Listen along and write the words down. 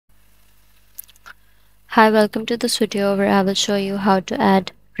Hi, welcome to this video where I will show you how to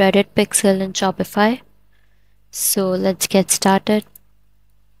add Reddit pixel in Shopify. So let's get started.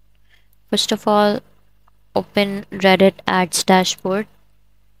 First of all, open Reddit ads dashboard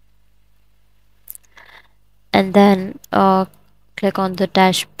and then click on the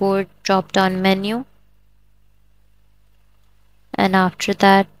dashboard drop down menu, and after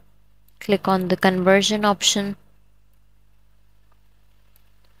that click on the conversion option.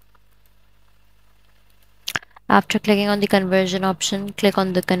 After clicking on the conversion option, click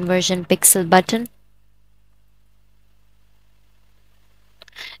on the conversion pixel button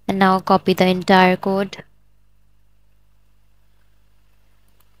and now copy the entire code.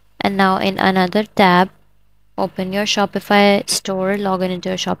 And now in another tab, open your Shopify store, log in into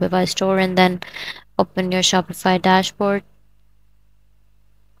your Shopify store, and then open your Shopify dashboard.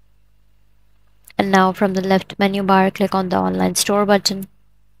 And now from the left menu bar, click on the online store button.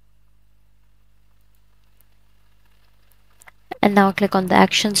 And now click on the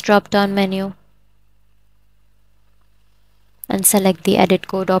actions drop down menu and select the edit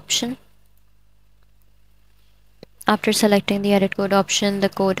code option. After selecting the edit code option, the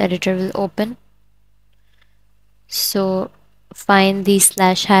code editor will open. So find the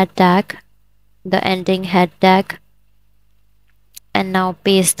 /head tag, the ending head tag, and now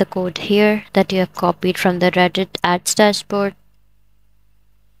paste the code here that you have copied from the Reddit ads dashboard.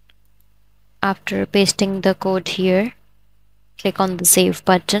 After pasting the code here, click on the save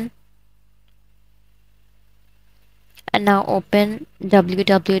button and now open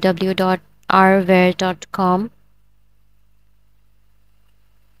www.rware.com.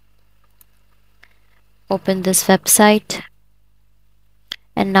 Open this website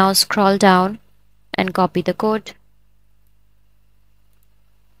and now scroll down and copy the code.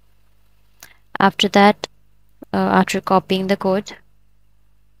 After that, after copying the code,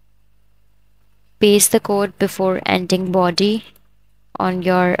 paste the code before ending body on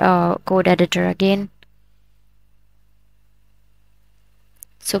your code editor again.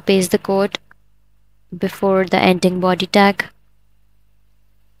 So paste the code before the ending body tag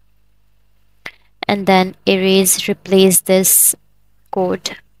and then replace this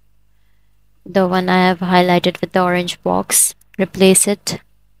code, the one I have highlighted with the orange box. Replace it.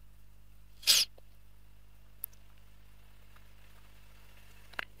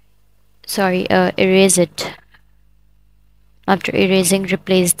 Erase it. After erasing,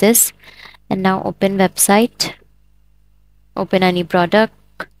 replace this and now open website. Open any product,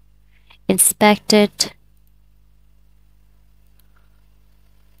 inspect it,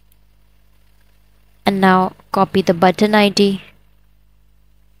 and now copy the button ID.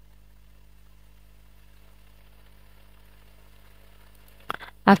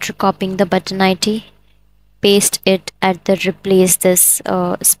 After copying the button ID, paste it at the replace this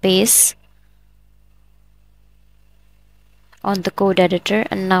space on the code editor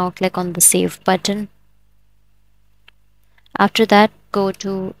and now click on the save button. After that, go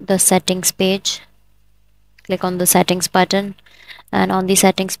to the settings page, click on the settings button, and on the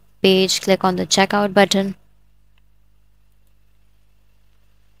settings page click on the checkout button.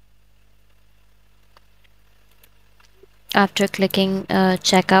 After clicking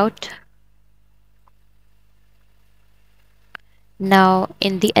checkout, now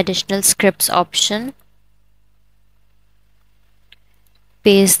in the additional scripts option,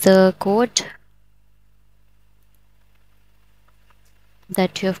 paste the code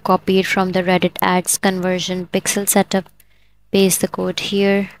that you have copied from the Reddit ads conversion pixel setup. Paste the code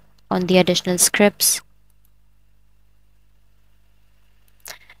here on the additional scripts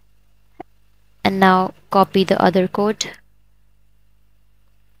and now copy the other code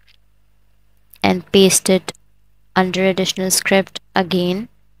and paste it under additional script again,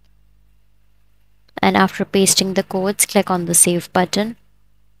 and after pasting the codes, click on the save button.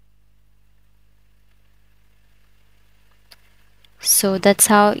 So that's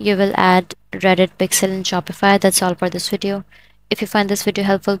how you will add Reddit pixel in Shopify. That's all for this video. If you find this video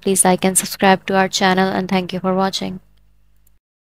helpful, please like and subscribe to our channel, and thank you for watching.